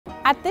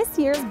At this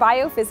year's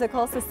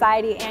Biophysical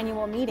Society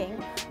annual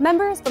meeting,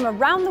 members from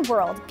around the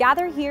world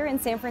gather here in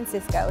San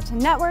Francisco to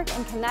network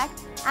and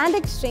connect and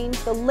exchange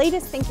the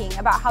latest thinking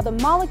about how the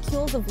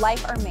molecules of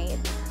life are made,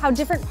 how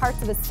different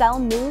parts of a cell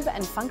move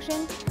and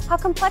function, how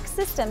complex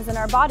systems in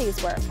our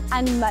bodies work,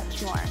 and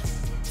much more.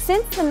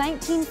 Since the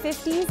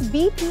 1950s,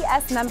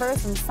 BPS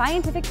members from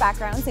scientific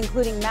backgrounds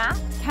including math,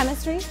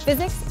 chemistry,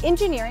 physics,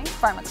 engineering,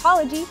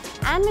 pharmacology,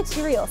 and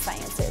material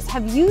sciences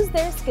have used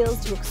their skills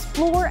to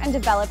explore and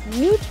develop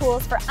new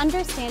tools for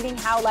understanding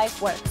how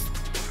life works.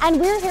 And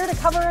we're here to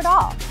cover it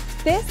all.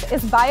 This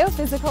is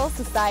Biophysical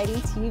Society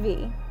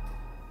TV.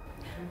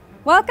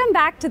 Welcome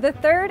back to the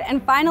third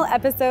and final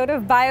episode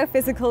of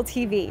Biophysical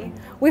TV.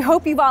 We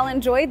hope you've all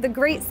enjoyed the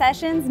great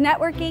sessions,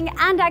 networking,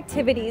 and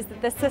activities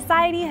that the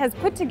Society has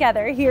put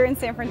together here in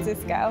San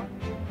Francisco.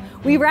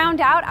 We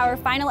round out our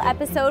final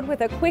episode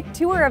with a quick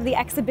tour of the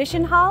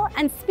exhibition hall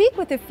and speak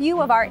with a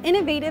few of our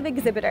innovative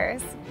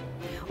exhibitors.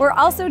 We're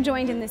also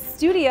joined in the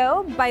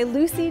studio by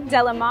Lucy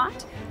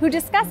Delamotte, who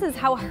discusses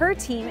how her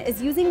team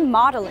is using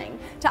modeling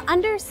to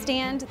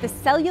understand the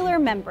cellular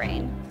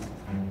membrane.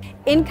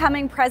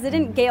 Incoming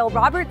President Gail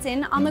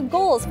Robertson on the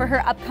goals for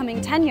her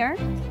upcoming tenure,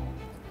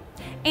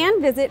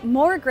 and visit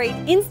more great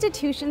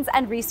institutions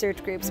and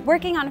research groups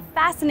working on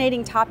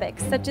fascinating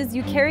topics such as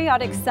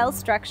eukaryotic cell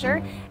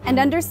structure and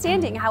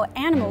understanding how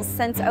animals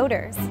sense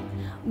odors.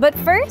 But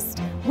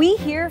first, we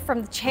hear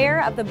from the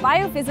chair of the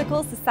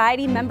Biophysical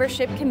Society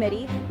Membership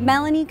Committee,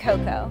 Melanie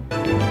Coco.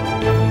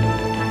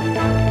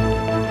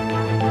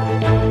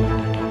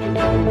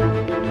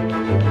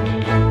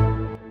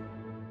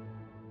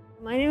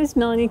 My name is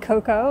Melanie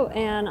Coco,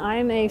 and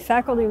I'm a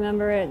faculty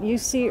member at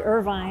UC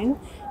Irvine,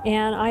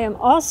 and I am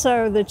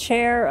also the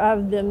chair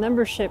of the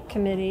membership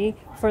committee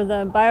for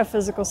the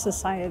Biophysical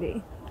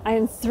Society. I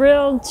am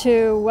thrilled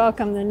to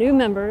welcome the new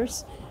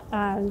members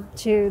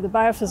to the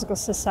Biophysical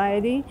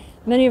Society.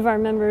 Many of our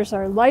members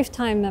are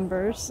lifetime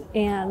members,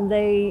 and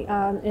they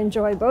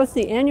enjoy both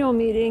the annual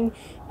meeting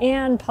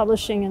and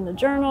publishing in the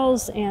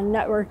journals and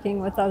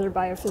networking with other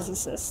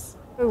biophysicists.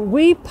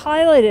 We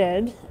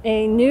piloted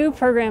a new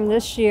program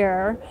this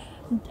year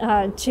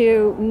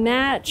to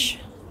match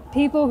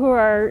people who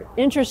are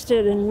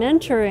interested in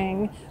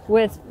mentoring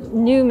with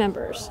new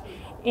members.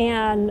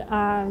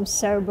 And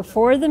so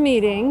before the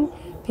meeting,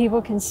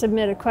 people can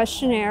submit a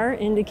questionnaire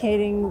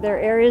indicating their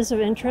areas of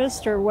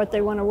interest or what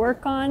they want to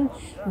work on.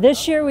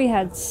 This year we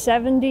had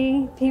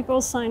 70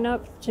 people sign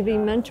up to be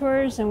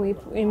mentors, and we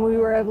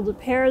were able to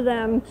pair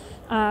them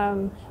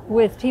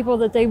with people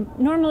that they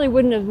normally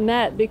wouldn't have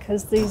met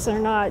because these are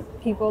not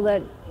people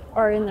that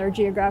are in their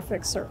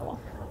geographic circle.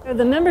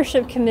 The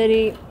membership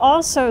committee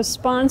also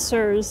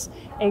sponsors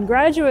a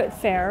graduate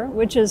fair,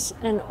 which is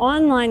an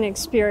online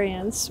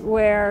experience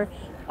where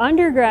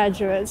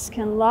undergraduates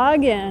can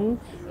log in,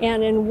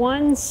 and in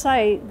one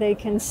site they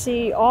can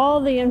see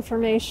all the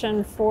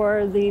information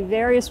for the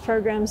various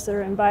programs that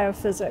are in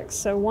biophysics.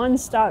 So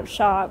one-stop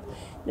shop.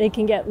 They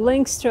can get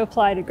links to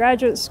apply to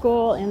graduate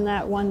school in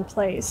that one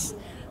place.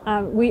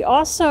 We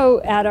also,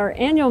 at our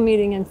annual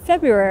meeting in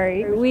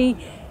February, we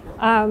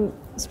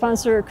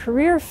sponsor a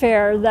career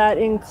fair that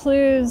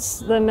includes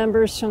the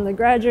members from the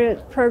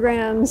graduate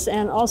programs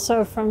and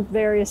also from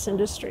various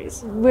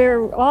industries.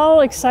 We're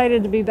all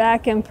excited to be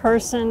back in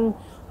person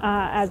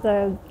at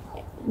the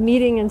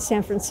meeting in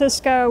San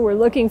Francisco. We're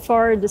looking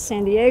forward to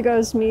San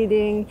Diego's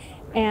meeting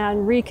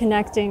and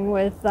reconnecting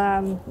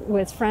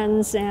with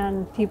friends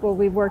and people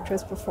we've worked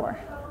with before.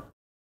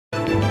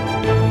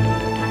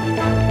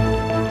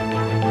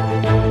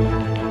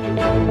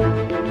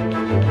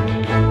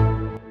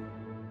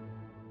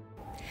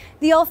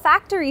 The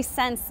olfactory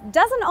sense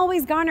doesn't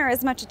always garner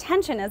as much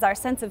attention as our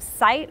sense of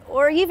sight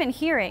or even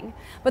hearing,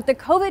 but the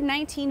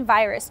COVID-19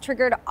 virus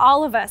triggered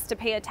all of us to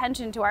pay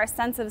attention to our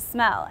sense of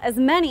smell, as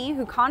many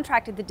who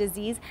contracted the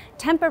disease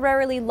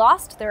temporarily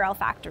lost their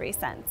olfactory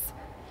sense.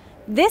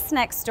 This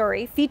next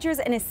story features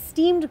an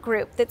esteemed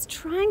group that's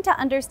trying to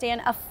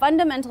understand a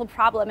fundamental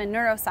problem in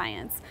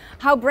neuroscience: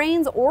 how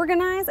brains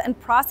organize and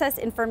process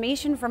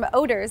information from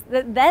odors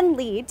that then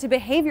lead to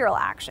behavioral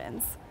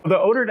actions. The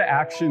Odor to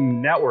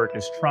Action Network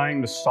is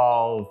trying to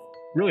solve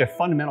really a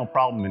fundamental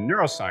problem in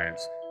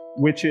neuroscience,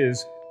 which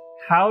is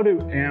how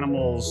do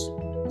animals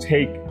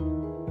take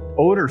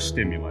odor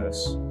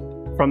stimulus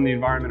from the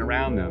environment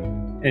around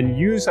them and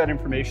use that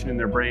information in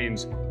their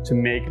brains to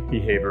make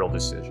behavioral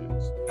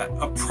decisions.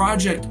 A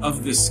project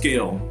of this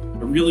scale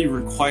really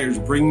requires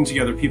bringing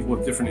together people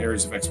with different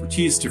areas of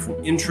expertise,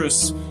 different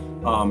interests,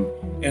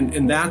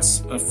 and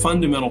that's a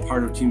fundamental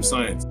part of team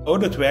science.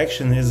 Odor to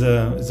Action is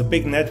a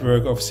big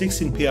network of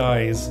 16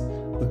 PIs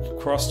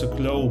across the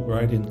globe,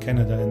 right, in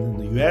Canada and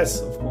in the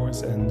US, of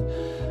course, and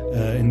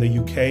in the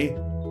UK.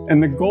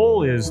 And the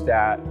goal is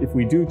that if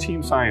we do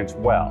team science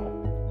well,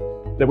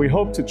 that we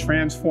hope to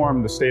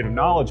transform the state of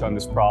knowledge on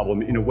this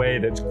problem in a way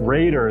that's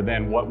greater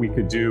than what we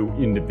could do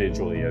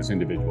individually as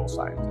individual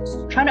scientists.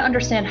 Trying to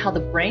understand how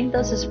the brain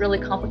does this really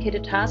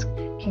complicated task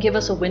can give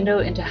us a window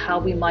into how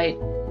we might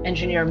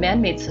engineer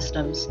man-made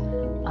systems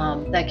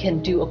that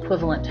can do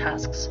equivalent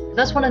tasks.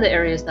 That's one of the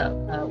areas that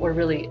we're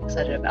really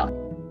excited about.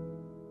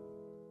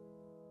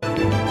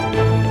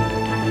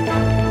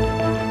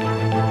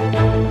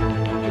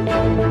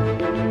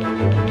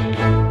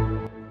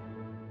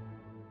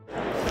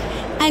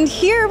 And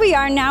here we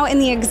are now in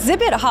the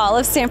exhibit hall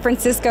of San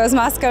Francisco's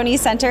Moscone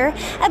Center,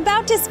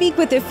 about to speak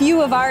with a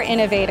few of our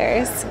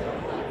innovators.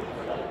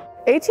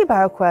 AT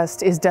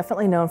BioQuest is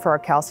definitely known for our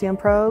calcium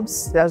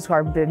probes. That was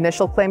our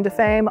initial claim to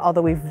fame,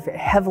 although we've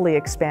heavily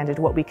expanded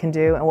what we can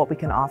do and what we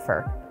can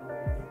offer.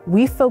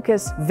 We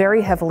focus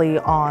very heavily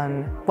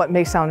on what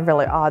may sound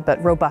really odd,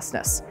 but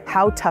robustness.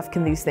 How tough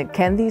can these things?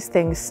 Can these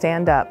things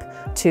stand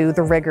up to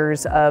the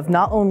rigors of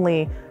not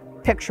only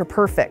picture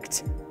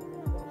perfect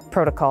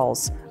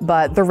protocols,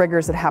 but the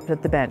rigors that happen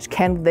at the bench?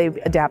 Can they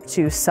adapt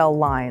to cell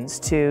lines,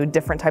 to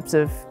different types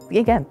of,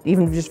 again,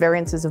 even just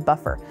variances of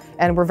buffer?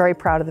 And we're very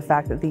proud of the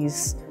fact that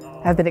these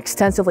have been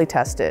extensively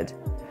tested.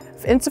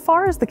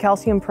 Insofar as the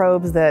calcium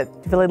probes that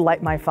really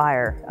light my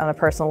fire on a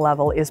personal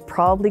level is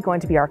probably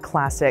going to be our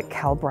classic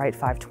CalBrite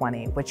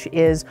 520, which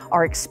is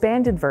our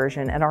expanded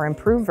version and our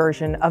improved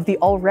version of the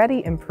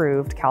already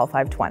improved Cal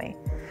 520.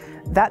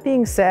 That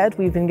being said,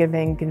 we've been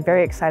getting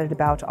very excited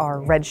about our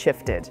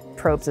redshifted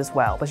probes as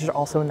well, which are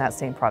also in that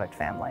same product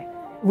family.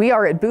 We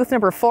are at booth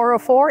number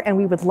 404, and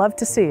we would love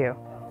to see you.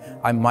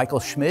 I'm Michael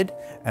Schmid,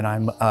 and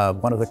I'm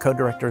one of the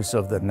co-directors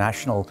of the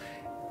National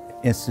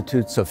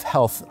Institutes of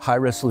Health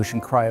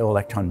High-Resolution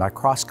Cryo-Electron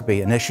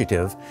Microscopy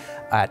Initiative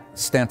at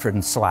Stanford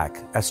and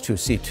SLAC,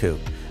 S2C2.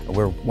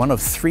 We're one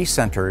of 3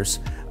 centers,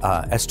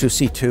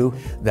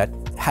 S2C2, that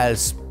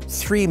has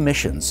 3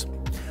 missions.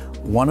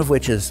 One of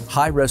which is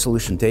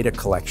high-resolution data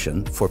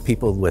collection for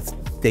people with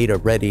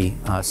data-ready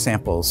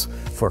samples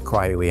for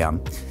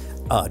cryo-EM.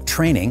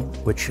 Training,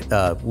 which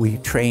we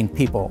train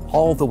people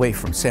all the way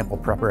from sample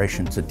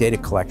preparation to data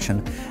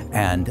collection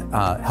and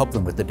help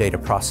them with the data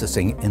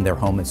processing in their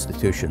home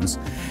institutions.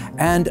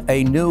 And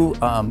a new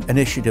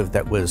initiative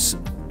that was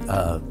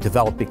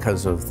developed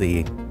because of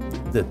the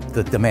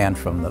demand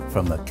from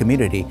the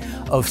community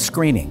of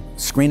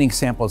screening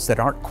samples that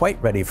aren't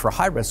quite ready for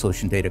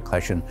high-resolution data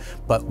collection,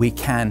 but we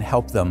can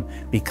help them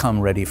become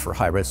ready for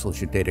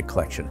high-resolution data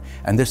collection.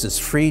 And this is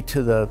free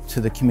to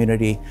the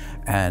community,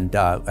 and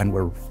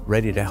we're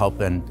ready to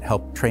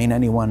help train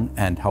anyone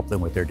and help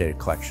them with their data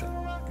collection.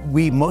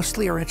 We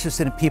mostly are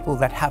interested in people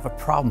that have a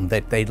problem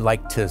that they'd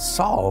like to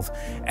solve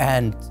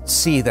and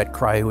see that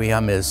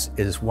cryo-EM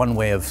is one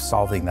way of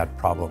solving that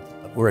problem.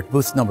 We're at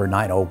booth number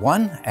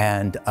 901,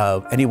 and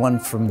anyone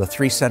from the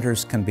 3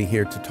 centers can be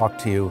here to talk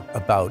to you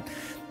about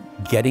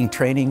getting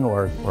training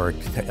or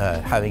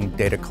having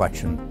data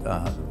collection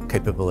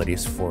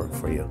capabilities for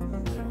you.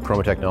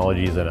 Chroma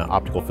Technology is an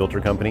optical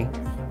filter company,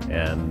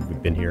 and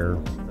we've been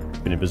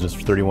in business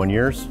for 31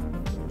 years.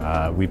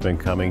 We've been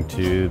coming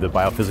to the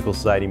Biophysical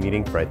Society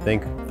meeting for, I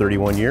think,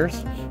 31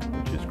 years,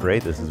 which is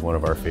great. This is one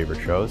of our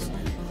favorite shows.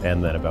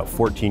 And then about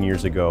 14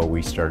 years ago,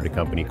 we started a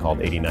company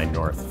called 89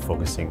 North,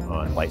 focusing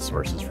on light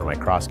sources for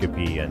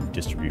microscopy and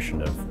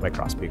distribution of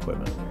microscopy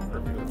equipment.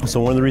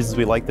 So one of the reasons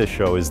we like this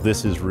show is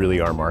this is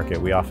really our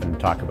market. We often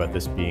talk about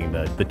this being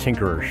the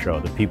tinkerer show,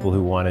 the people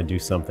who want to do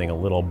something a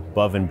little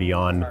above and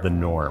beyond the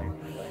norm.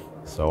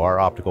 So our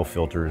optical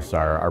filters,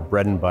 our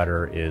bread and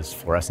butter is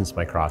fluorescence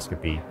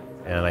microscopy.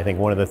 And I think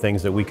one of the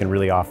things that we can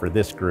really offer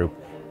this group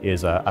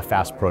is a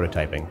fast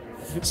prototyping.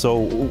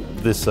 So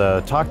this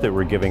talk that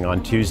we're giving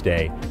on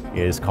Tuesday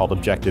is called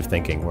Objective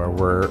Thinking, where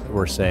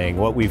we're saying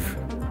what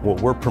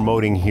we're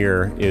promoting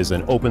here is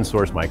an open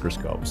source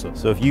microscope.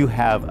 So if you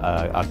have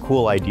a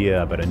cool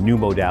idea about a new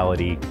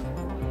modality,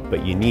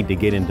 but you need to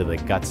get into the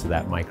guts of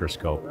that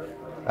microscope,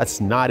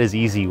 that's not as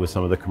easy with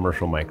some of the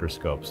commercial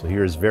microscopes. So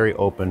here is very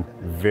open,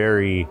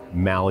 very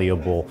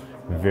malleable,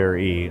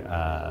 very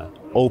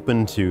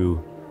open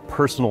to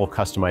personal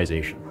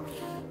customization.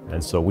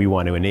 And so we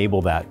want to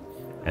enable that.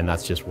 And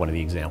that's just one of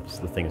the examples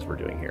of the things we're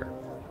doing here.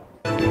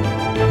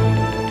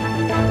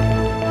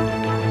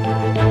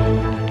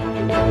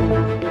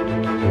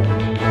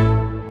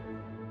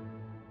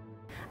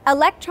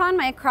 Electron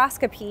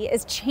microscopy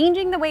is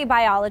changing the way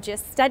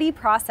biologists study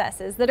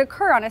processes that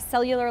occur on a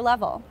cellular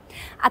level.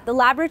 At the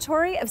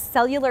Laboratory of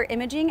Cellular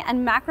Imaging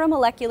and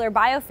Macromolecular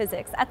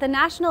Biophysics at the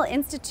National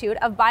Institute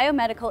of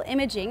Biomedical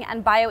Imaging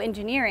and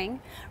Bioengineering,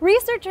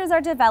 researchers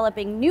are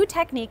developing new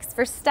techniques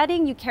for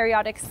studying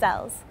eukaryotic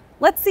cells.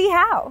 Let's see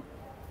how.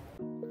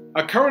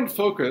 A current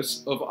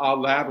focus of our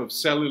Lab of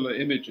Cellular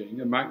Imaging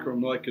and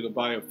Macromolecular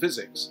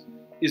Biophysics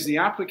is the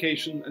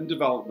application and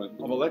development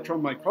of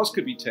electron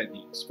microscopy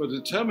techniques for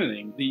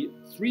determining the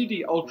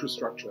 3D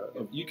ultrastructure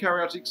of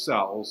eukaryotic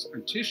cells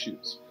and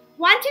tissues.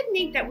 One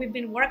technique that we've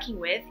been working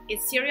with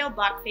is serial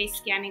block phase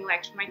scanning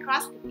electron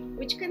microscopy,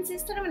 which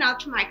consisted of an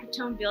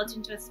ultramicrotome built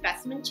into a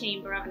specimen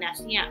chamber of an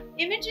SEM.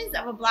 Images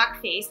of a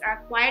block phase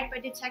are acquired by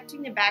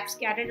detecting the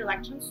backscattered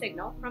electron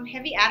signal from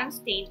heavy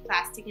atom-stained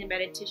plastic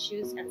embedded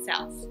tissues and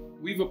cells.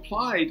 We've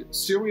applied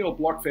serial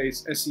block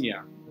phase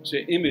SEM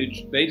to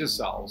image beta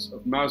cells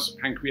of mouse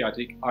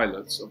pancreatic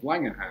islets of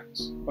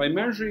Langerhans. By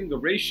measuring the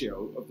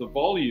ratio of the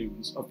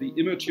volumes of the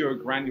immature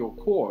granule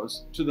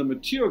cores to the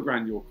mature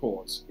granule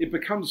cores, it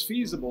becomes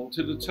feasible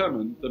to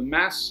determine the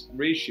mass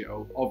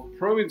ratio of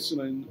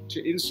proinsulin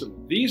to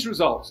insulin. These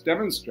results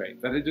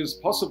demonstrate that it is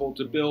possible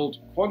to build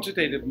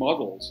quantitative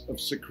models of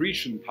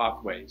secretion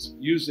pathways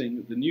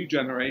using the new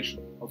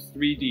generation of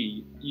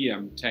 3D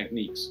EM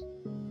techniques.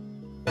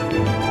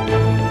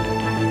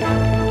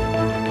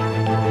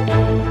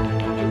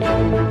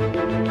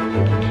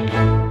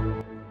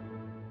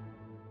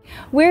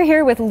 We're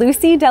here with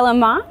Lucy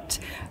Delamotte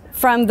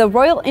from the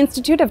Royal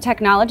Institute of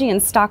Technology in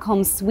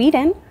Stockholm,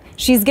 Sweden.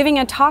 She's giving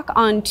a talk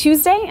on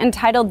Tuesday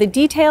entitled The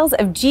Details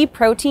of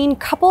G-Protein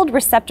Coupled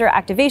Receptor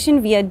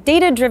Activation via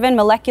Data-Driven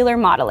Molecular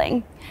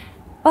Modeling.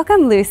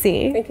 Welcome,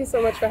 Lucy. Thank you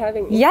so much for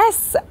having me.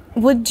 Yes.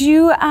 Would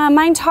you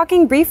mind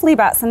talking briefly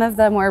about some of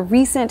the more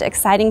recent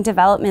exciting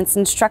developments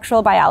in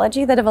structural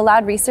biology that have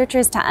allowed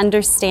researchers to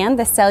understand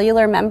the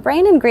cellular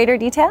membrane in greater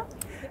detail?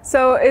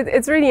 So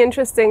it's really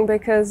interesting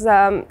because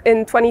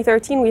in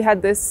 2013 we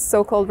had this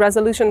so-called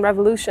resolution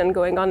revolution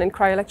going on in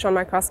cryo-electron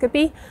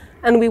microscopy,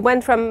 and we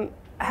went from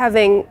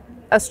having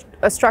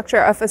a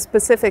structure of a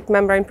specific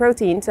membrane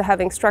protein to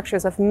having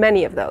structures of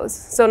many of those.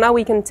 So now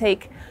we can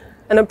take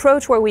an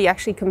approach where we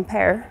actually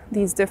compare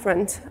these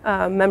different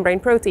membrane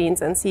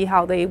proteins and see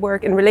how they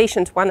work in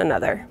relation to one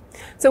another.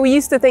 So we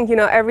used to think, you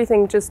know,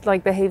 everything just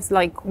like behaves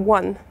like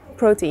one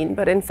protein,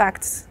 but in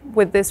fact,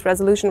 with this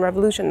resolution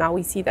revolution, now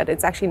we see that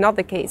it's actually not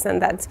the case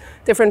and that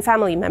different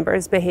family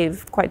members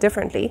behave quite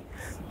differently.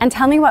 And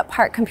tell me what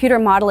part computer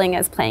modeling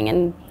is playing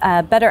in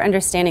better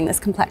understanding this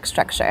complex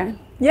structure.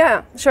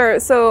 Yeah, sure.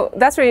 So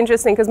that's really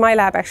interesting because my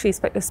lab actually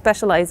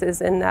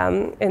specializes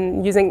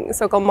in using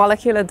so-called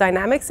molecular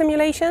dynamic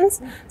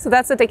simulations. So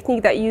that's a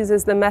technique that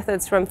uses the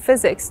methods from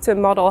physics to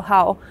model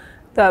how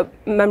the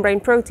membrane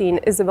protein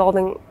is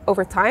evolving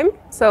over time.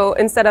 So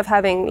instead of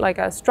having like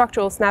a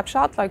structural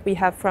snapshot like we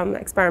have from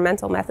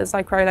experimental methods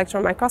like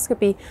cryo-electron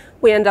microscopy,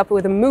 we end up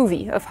with a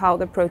movie of how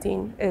the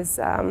protein is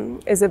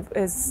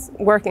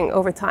working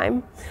over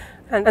time.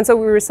 And so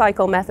we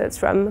recycle methods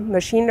from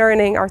machine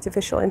learning,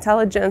 artificial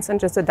intelligence, and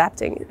just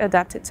adapt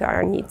it to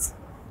our needs.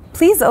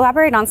 Please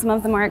elaborate on some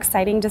of the more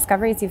exciting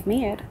discoveries you've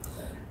made.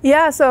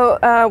 Yeah, so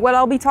what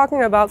I'll be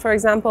talking about, for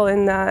example,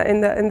 in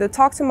the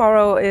talk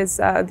tomorrow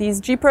is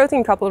these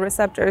G-protein coupled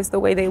receptors. The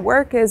way they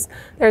work is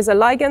there's a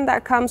ligand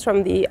that comes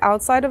from the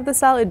outside of the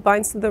cell, it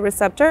binds to the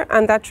receptor,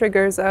 and that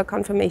triggers a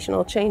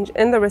conformational change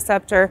in the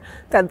receptor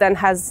that then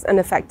has an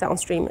effect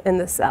downstream in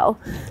the cell.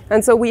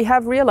 And so we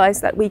have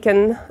realized that we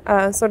can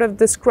sort of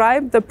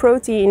describe the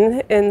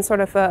protein in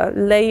sort of a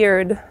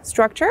layered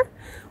structure,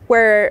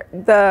 where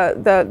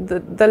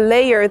the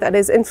layer that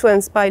is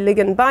influenced by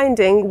ligand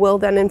binding will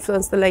then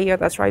influence the layer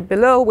that's right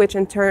below, which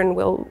in turn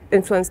will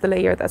influence the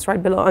layer that's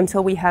right below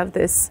until we have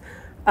this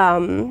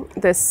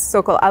this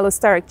so-called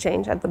allosteric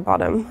change at the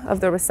bottom of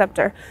the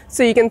receptor.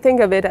 So you can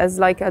think of it as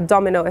like a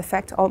domino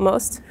effect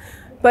almost.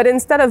 But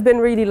instead of being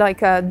really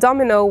like a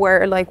domino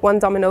where like one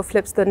domino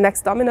flips the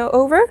next domino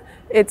over,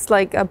 it's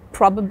like a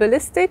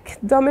probabilistic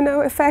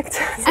domino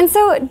effect. And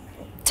so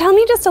tell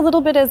me just a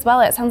little bit as well.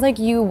 It sounds like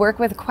you work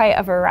with quite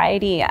a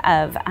variety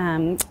of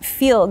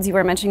fields. You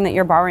were mentioning that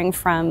you're borrowing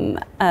from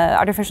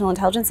artificial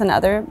intelligence and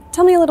other.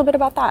 Tell me a little bit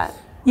about that.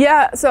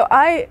 Yeah, so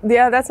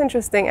that's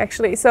interesting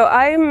actually. So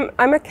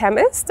I'm a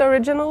chemist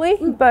originally,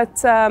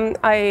 but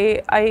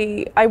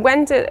I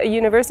went to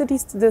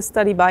universities to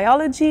study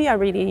biology. I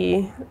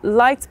really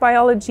liked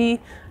biology,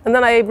 and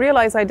then I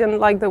realized I didn't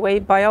like the way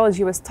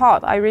biology was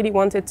taught. I really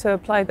wanted to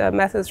apply the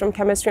methods from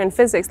chemistry and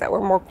physics that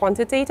were more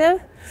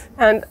quantitative,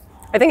 and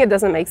I think it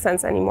doesn't make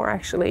sense anymore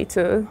actually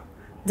to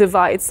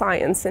divide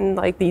science in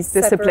like these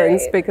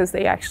disciplines because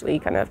they actually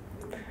kind of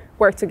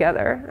work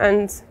together.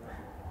 And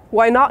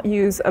why not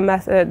use a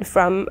method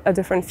from a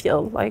different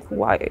field? Like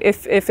why,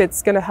 if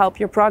it's going to help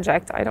your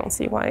project, I don't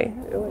see why.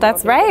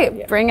 That's right.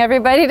 Yeah. Bring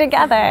everybody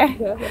together.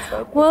 Yeah, that's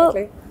right.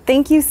 Well,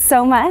 thank you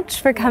so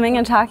much for coming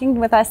and talking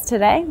with us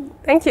today.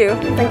 Thank you.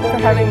 Thank you for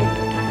having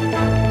me.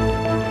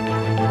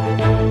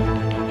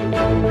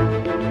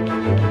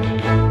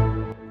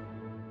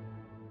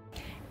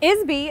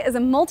 ISB is a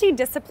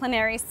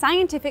multidisciplinary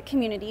scientific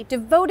community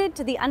devoted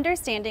to the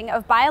understanding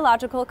of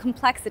biological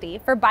complexity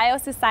for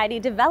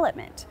biosociety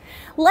development.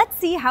 Let's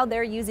see how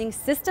they're using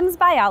systems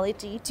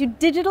biology to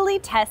digitally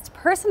test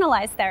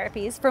personalized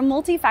therapies for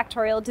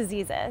multifactorial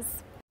diseases.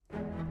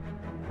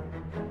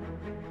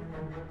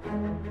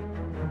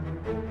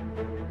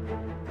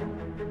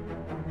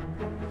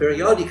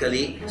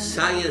 Periodically,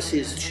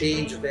 sciences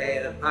change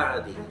their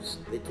paradigms.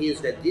 That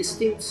is, the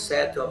distinct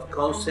set of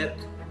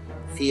concepts,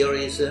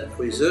 theories,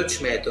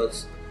 research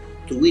methods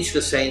to which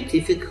the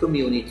scientific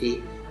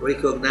community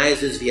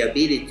recognizes the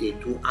ability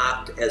to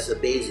act as a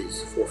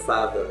basis for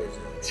further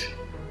research.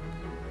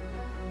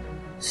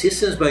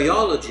 Systems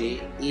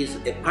biology is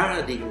a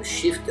paradigm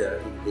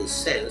shifter in this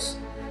sense,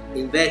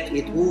 in that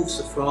it moves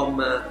from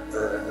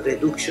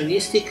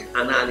reductionistic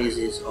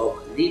analysis of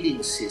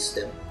living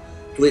systems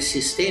to a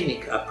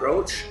systemic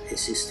approach, a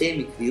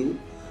systemic view,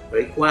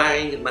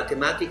 requiring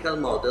mathematical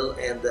model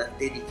and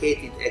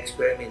dedicated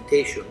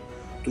experimentation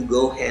to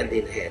go hand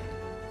in hand.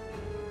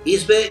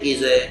 ISBE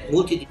is a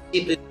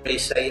multidisciplinary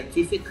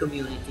scientific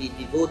community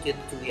devoted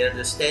to the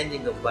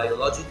understanding of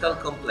biological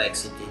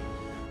complexity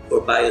for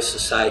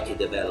biosociety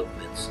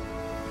developments.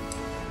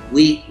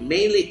 We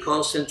mainly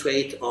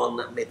concentrate on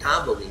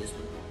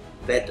metabolism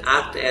that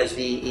act as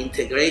the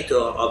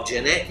integrator of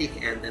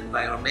genetic and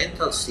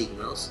environmental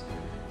signals,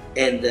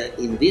 and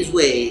in this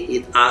way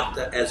it acts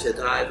as a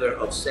driver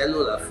of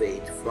cellular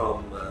fate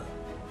from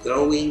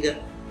growing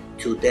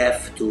to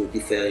death to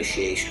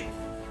differentiation.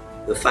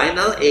 The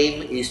final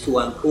aim is to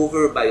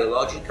uncover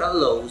biological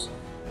laws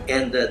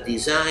and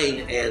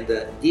design and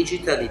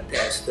digitally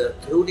test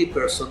truly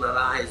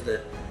personalized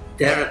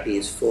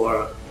therapies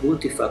for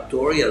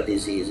multifactorial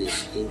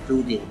diseases,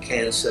 including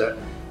cancer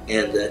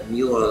and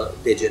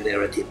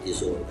neurodegenerative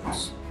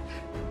disorders.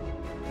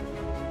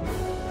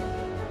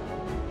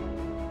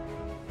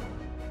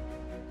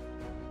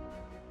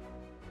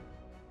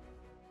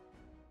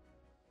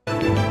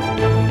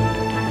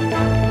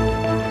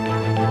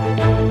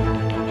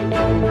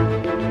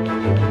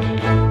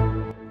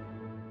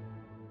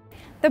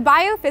 The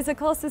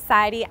Biophysical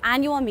Society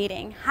annual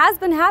meeting has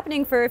been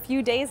happening for a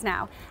few days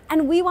now,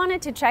 and we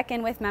wanted to check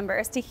in with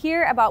members to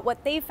hear about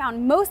what they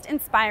found most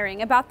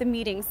inspiring about the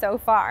meeting so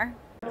far.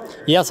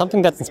 Yeah,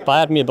 something that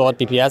inspired me about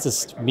BPS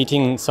is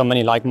meeting so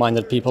many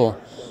like-minded people.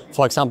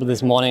 For example,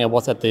 this morning I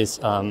was at this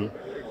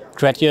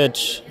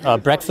graduate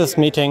breakfast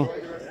meeting,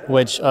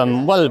 which,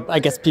 well, I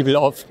guess people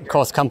of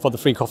course come for the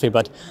free coffee,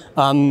 but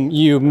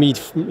you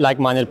meet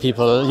like-minded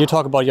people, you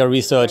talk about your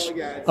research,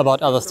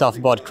 about other stuff,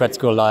 about grad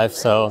school life,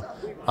 so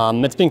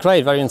it's been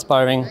great, very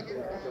inspiring.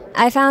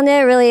 I found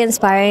it really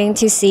inspiring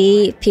to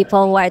see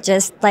people who are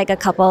just like a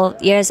couple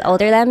years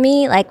older than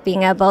me, like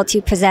being able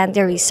to present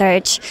their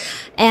research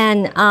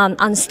and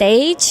on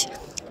stage,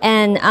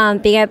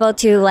 and being able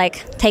to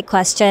like take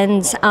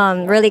questions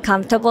really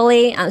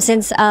comfortably,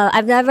 since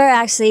I've never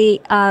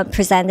actually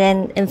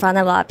presented in front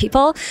of a lot of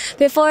people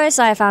before,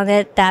 so I found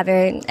it that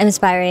very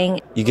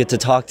inspiring. You get to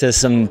talk to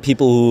some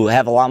people who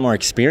have a lot more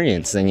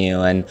experience than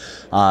you, and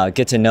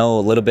get to know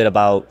a little bit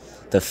about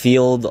the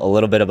field, a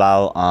little bit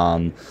about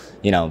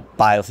you know,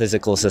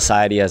 Biophysical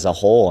Society as a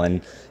whole, and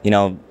you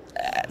know,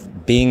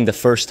 being the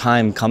first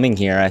time coming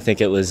here, I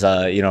think it was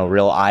you know,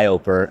 real eye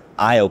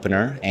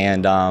opener,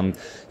 and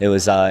it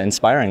was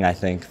inspiring, I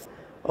think.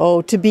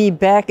 Oh, to be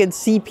back and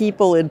see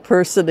people in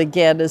person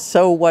again is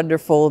so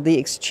wonderful. The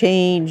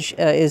exchange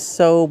is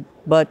so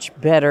much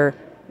better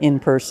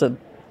in person.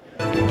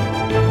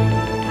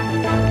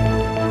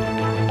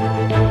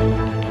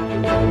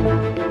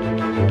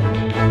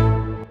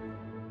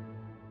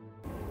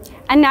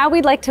 And now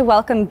we'd like to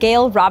welcome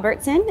Gail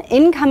Robertson,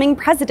 incoming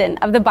president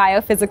of the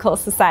Biophysical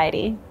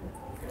Society.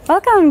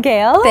 Welcome,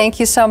 Gail. Thank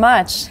you so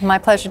much. My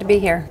pleasure to be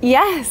here.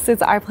 Yes,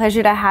 it's our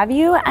pleasure to have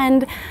you.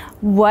 And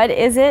what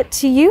is it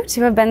to you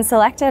to have been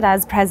selected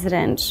as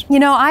president? You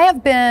know, I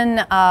have been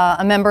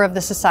a member of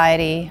the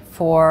Society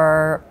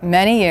for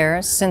many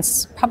years,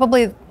 since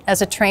probably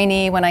as a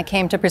trainee when I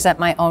came to present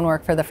my own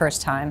work for the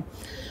first time.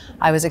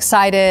 I was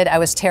excited, I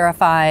was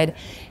terrified,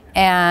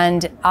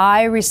 and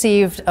I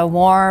received a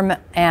warm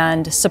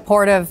and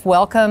supportive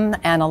welcome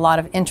and a lot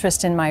of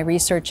interest in my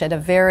research at a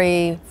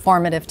very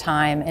formative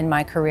time in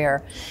my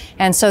career.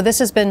 And so this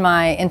has been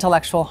my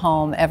intellectual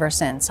home ever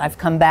since. I've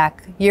come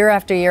back year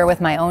after year with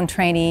my own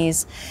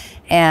trainees,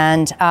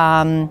 and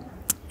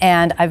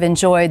I've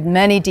enjoyed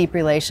many deep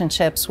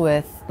relationships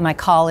with my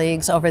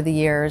colleagues over the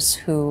years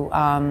who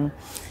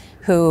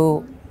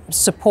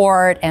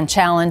support and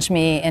challenge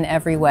me in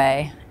every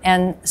way.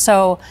 And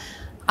so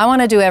I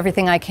want to do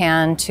everything I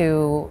can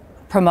to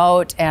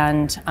promote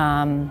and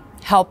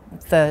help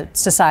the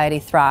society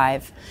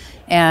thrive.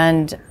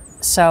 And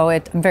so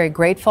I'm very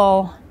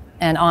grateful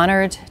and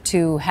honored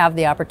to have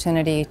the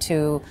opportunity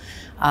to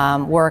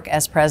work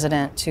as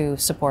president to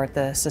support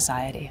the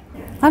society.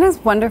 That is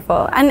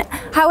wonderful. And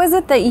how is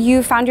it that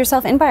you found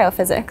yourself in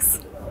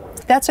biophysics?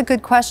 That's a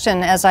good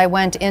question, as I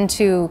went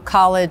into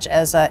college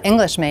as an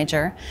English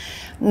major.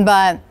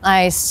 But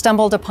I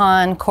stumbled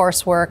upon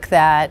coursework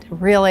that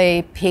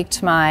really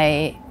piqued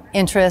my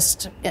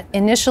interest,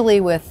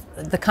 initially with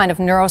the kind of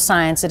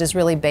neuroscience that is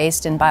really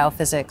based in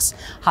biophysics,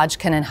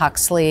 Hodgkin and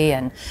Huxley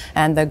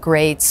and the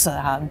greats,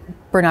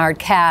 Bernard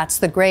Katz,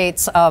 the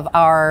greats of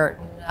our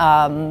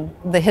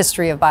the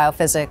history of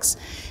biophysics.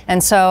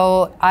 And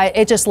so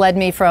it just led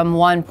me from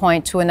one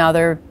point to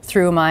another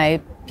through my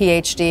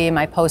PhD,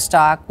 my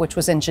postdoc, which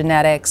was in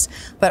genetics,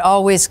 but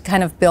always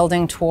kind of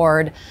building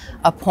toward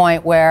a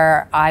point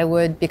where I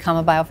would become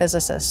a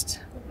biophysicist.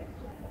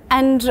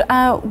 And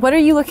what are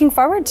you looking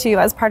forward to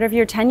as part of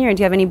your tenure?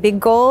 Do you have any big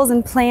goals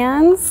and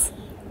plans?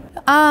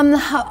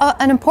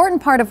 An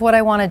important part of what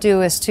I want to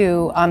do is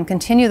to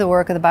continue the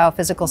work of the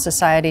Biophysical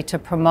Society to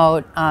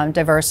promote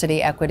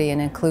diversity, equity,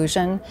 and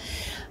inclusion.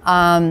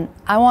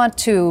 I want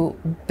to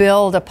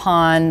build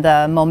upon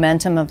the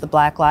momentum of the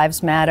Black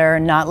Lives Matter,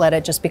 not let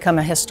it just become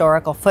a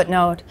historical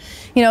footnote.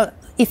 You know,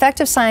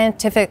 Effective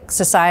scientific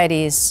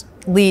societies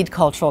lead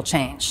cultural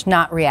change,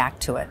 not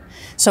react to it.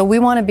 So we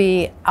want to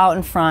be out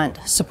in front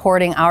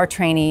supporting our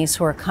trainees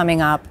who are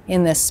coming up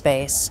in this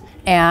space.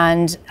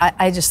 And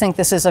I just think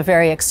this is a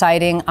very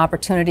exciting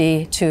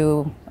opportunity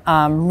to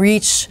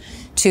reach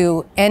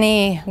to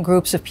any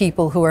groups of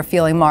people who are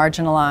feeling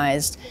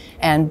marginalized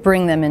and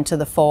bring them into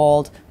the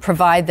fold,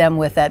 provide them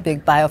with that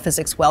big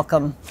biophysics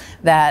welcome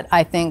that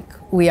I think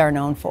we are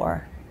known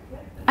for.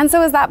 And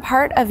so is that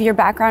part of your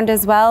background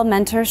as well,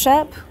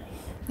 mentorship?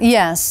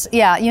 Yes,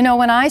 yeah. You know,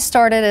 when I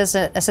started as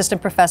an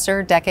assistant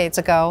professor decades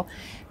ago,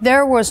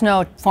 there was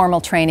no formal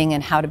training in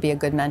how to be a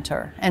good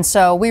mentor. And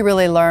so we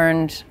really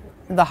learned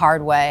the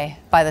hard way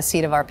by the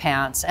seat of our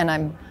pants. And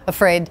I'm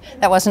afraid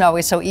that wasn't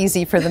always so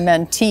easy for the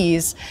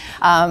mentees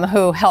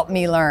who helped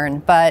me learn.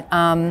 But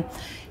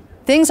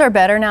things are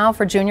better now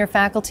for junior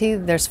faculty.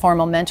 There's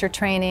formal mentor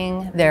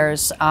training,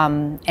 there's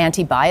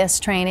anti-bias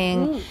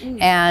training,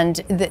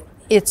 and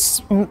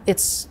it's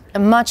a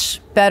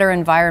much better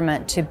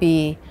environment to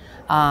be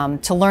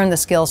to learn the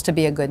skills to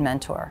be a good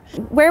mentor.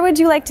 Where would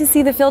you like to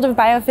see the field of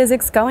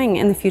biophysics going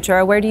in the future,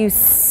 or where do you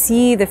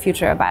see the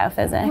future of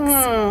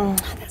biophysics?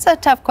 That's a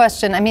tough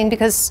question. I mean,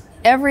 because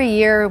every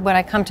year when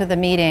I come to the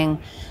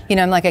meeting, you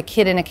know, I'm like a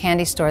kid in a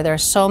candy store. There are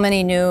so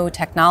many new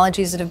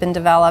technologies that have been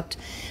developed.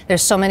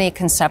 There's so many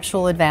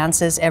conceptual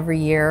advances every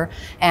year,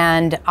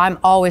 and I'm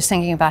always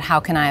thinking about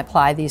how can I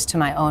apply these to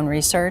my own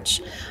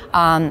research.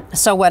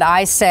 So what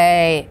I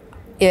say,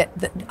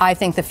 I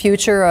think the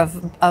future of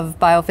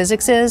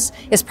biophysics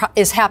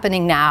is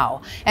happening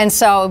now. And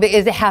so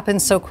it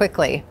happens so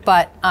quickly.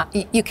 But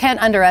you can't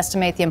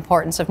underestimate the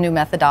importance of new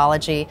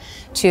methodology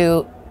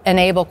to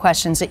enable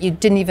questions that you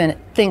didn't even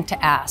think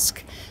to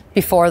ask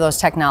before those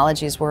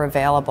technologies were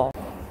available.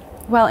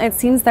 Well, it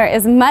seems there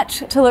is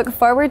much to look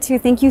forward to.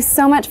 Thank you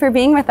so much for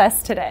being with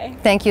us today.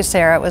 Thank you,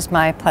 Sarah. It was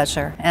my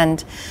pleasure.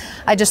 And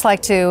I'd just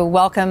like to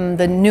welcome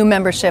the new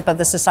membership of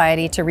the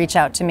Society to reach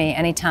out to me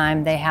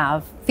anytime they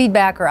have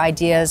feedback or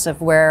ideas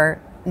of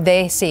where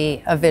they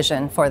see a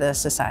vision for the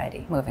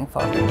Society moving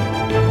forward.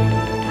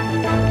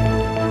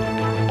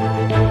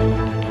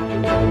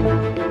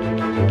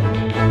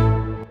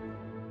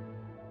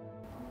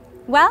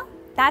 Well,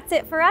 that's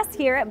it for us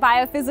here at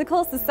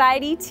Biophysical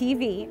Society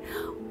TV.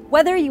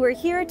 Whether you are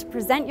here to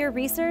present your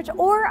research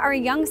or are a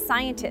young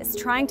scientist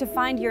trying to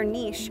find your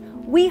niche,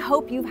 we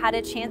hope you've had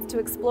a chance to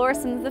explore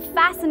some of the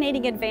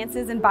fascinating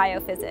advances in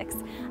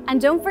biophysics. And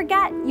don't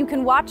forget, you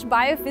can watch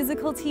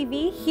Biophysical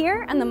TV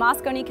here in the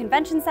Moscone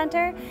Convention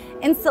Center,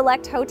 in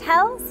select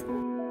hotels,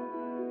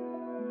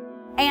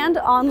 and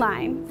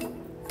online.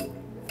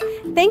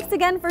 Thanks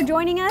again for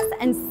joining us,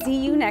 and see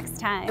you next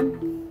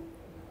time.